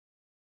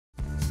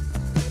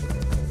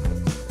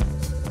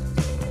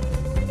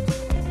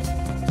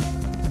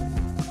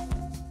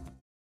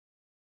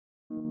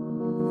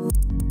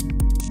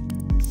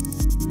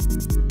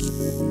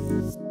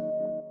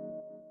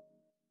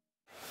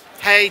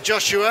Hey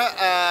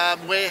Joshua,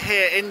 we're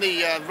here in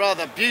the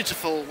rather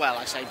beautiful, well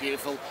I say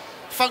beautiful,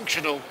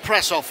 functional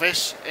press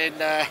office in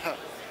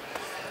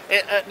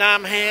at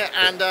NAMM here,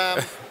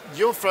 and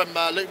you're from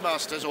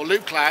Loopmasters or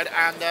Loopcloud,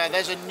 and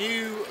there's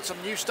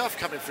some new stuff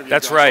coming from you.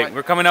 That's guys, right.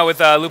 We're coming out with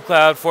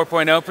Loopcloud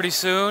 4.0 pretty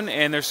soon,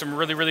 and there's some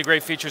really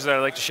great features that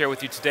I'd like to share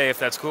with you today, if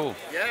that's cool.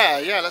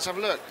 Yeah, let's have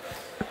a look.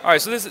 All right,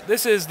 so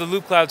this is the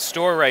Loopcloud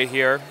store right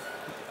here.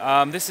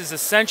 This is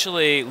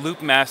essentially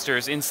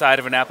Loopmasters inside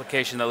of an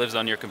application that lives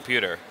on your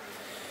computer.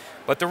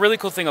 But the really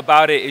cool thing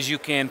about it is you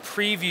can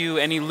preview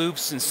any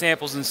loops and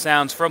samples and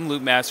sounds from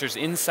Loopmasters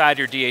inside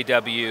your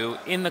DAW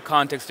in the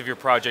context of your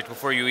project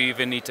before you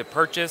even need to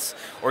purchase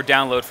or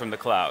download from the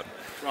cloud.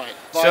 Right,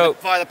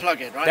 via the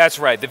plugin, right? That's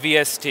right, the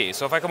VST.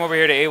 So if I come over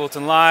here to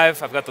Ableton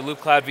Live, I've got the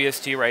Loopcloud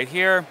VST right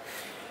here.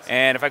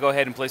 And if I go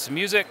ahead and play some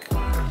music,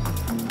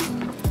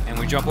 and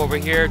we jump over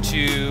here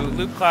to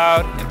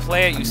Loopcloud and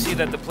play it, you see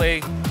that the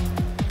play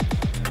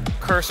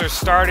cursor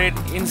started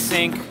in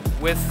sync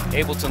with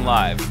Ableton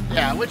Live.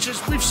 Yeah, which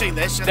is, we've seen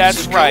this.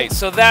 That's right, cool.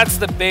 So that's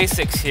the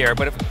basics here,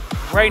 but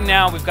right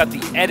now we've got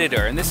the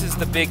editor, and this is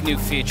the big new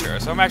feature.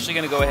 So I'm actually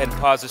going to go ahead and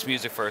pause this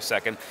music for a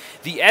second.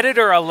 The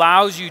editor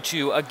allows you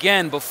to,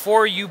 again,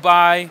 before you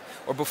buy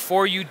or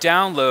before you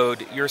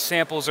download your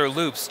samples or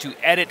loops, to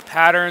edit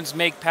patterns,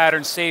 make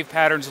patterns, save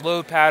patterns,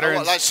 load patterns.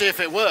 Oh, let's see if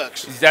it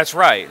works. That's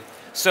right.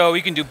 So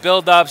you can do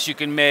build-ups, you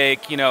can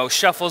make,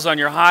 shuffles on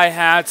your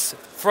hi-hats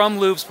from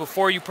loops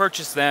before you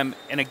purchase them,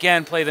 and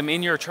again, play them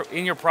in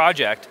your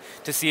project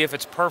to see if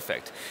it's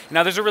perfect.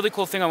 Now there's a really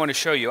cool thing I want to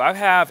show you. I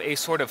have a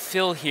sort of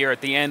fill here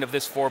at the end of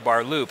this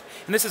 4-bar loop,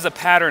 and this is a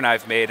pattern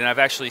I've made, and I've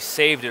actually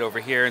saved it over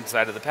here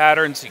inside of the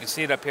pattern, so you can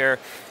see it up here.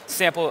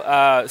 Simple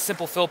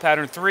fill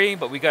pattern 3,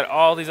 but we got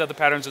all these other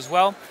patterns as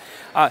well.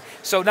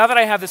 So now that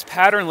I have this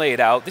pattern laid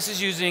out, this is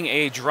using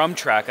a drum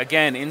track,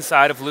 again,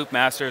 inside of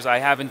Loopmasters. I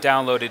haven't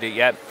downloaded it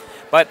yet,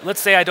 but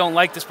let's say I don't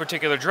like this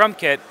particular drum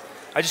kit.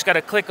 I just got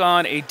to click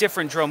on a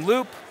different drum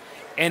loop,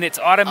 and it's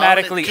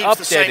automatically keeps updated.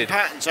 The same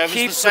pattern, so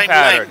keeps the same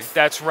pattern. length.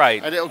 That's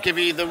right. And it'll give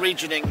you the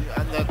regioning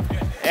and the...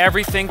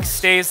 Everything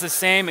stays the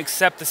same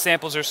except the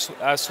samples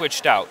are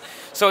switched out.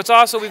 So it's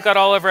also, we've got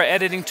all of our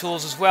editing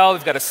tools as well.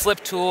 We've got a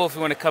slip tool if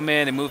we want to come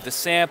in and move the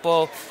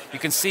sample. You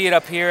can see it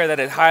up here that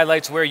it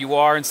highlights where you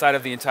are inside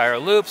of the entire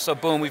loop. So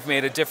boom, we've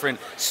made a different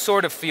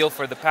sort of feel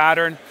for the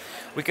pattern.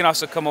 We can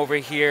also come over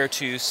here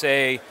to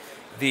say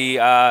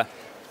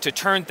to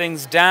turn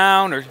things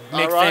down or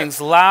make things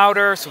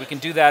louder, so we can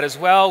do that as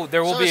well.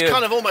 There will be it's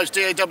kind of almost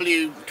DAW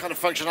kind of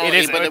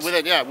functionality, but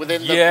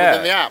within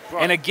the app.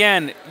 Right. And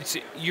again,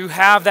 you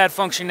have that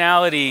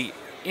functionality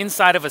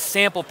inside of a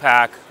sample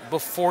pack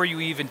before you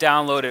even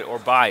download it or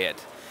buy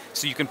it.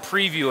 So you can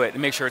preview it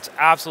and make sure it's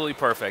absolutely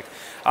perfect.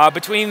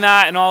 Between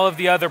that and all of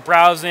the other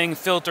browsing,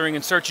 filtering,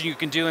 and searching you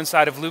can do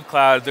inside of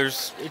Loopcloud,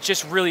 it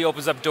just really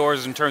opens up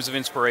doors in terms of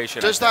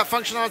inspiration. Does that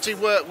functionality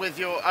work with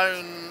your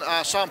own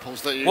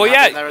samples that you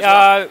have in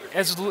there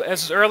as well?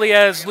 As early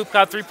as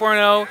Loopcloud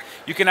 3.0,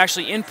 you can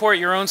actually import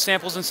your own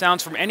samples and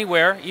sounds from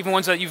anywhere, even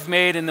ones that you've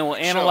made, and it will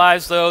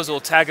analyze those. It will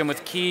tag them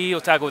with key, it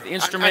will tag them with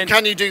instrument. And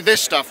can you do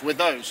this stuff with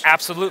those?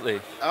 Absolutely.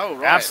 Oh,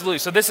 right. Absolutely.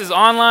 So this is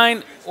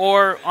online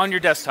or on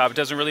your desktop. It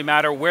doesn't really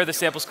matter where the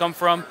samples come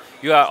from.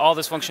 You got all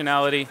this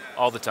functionality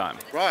all the time.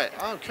 Right.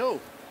 Oh,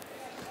 cool.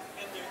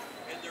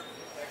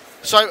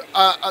 So,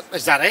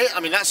 is that it?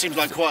 I mean, that seems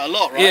like quite a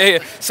lot, right?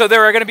 Yeah. So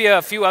there are going to be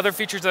a few other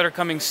features that are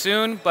coming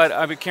soon,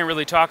 but we can't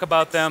really talk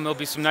about them. There'll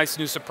be some nice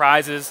new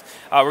surprises.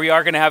 We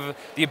are going to have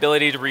the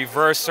ability to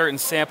reverse certain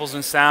samples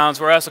and sounds.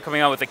 We're also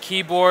coming out with a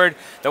keyboard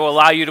that will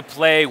allow you to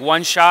play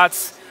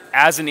one-shots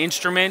as an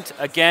instrument.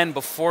 Again,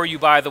 before you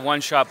buy the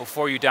one-shot,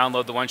 before you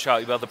download the one-shot,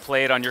 you'll be able to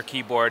play it on your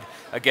keyboard,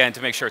 again,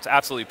 to make sure it's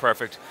absolutely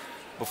perfect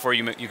before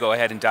you go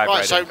ahead and dive right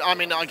in. So, I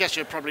mean, I guess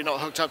you're probably not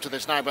hooked up to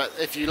this now, but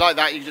if you like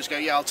that, you can just go,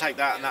 yeah, I'll take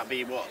that, and that'd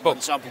be what,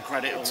 one sample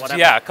credit or whatever?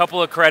 Yeah, a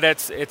couple of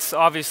credits. It's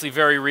obviously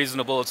very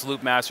reasonable. It's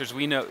Loopmasters.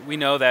 We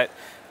know that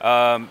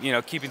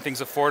keeping things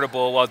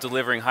affordable while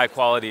delivering high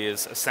quality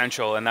is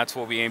essential, and that's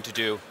what we aim to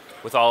do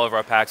with all of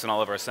our packs and all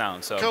of our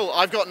sounds. So cool.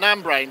 I've got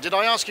NAMM Brain. Did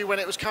I ask you when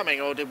it was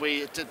coming, or did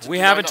we? We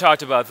haven't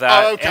talked about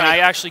that. Oh, okay. And I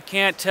actually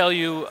can't tell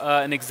you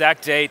an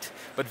exact date,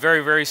 but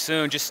very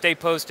soon. Just stay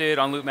posted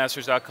on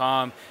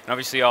loopmasters.com, and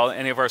obviously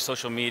any of our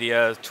social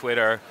media,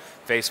 Twitter,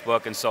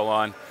 Facebook, and so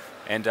on.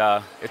 And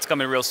it's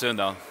coming real soon,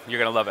 though. You're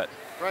gonna love it.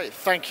 Great.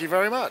 Thank you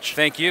very much.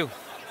 Thank you.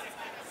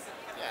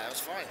 Yeah, that was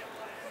fine.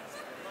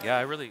 Yeah,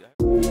 I really.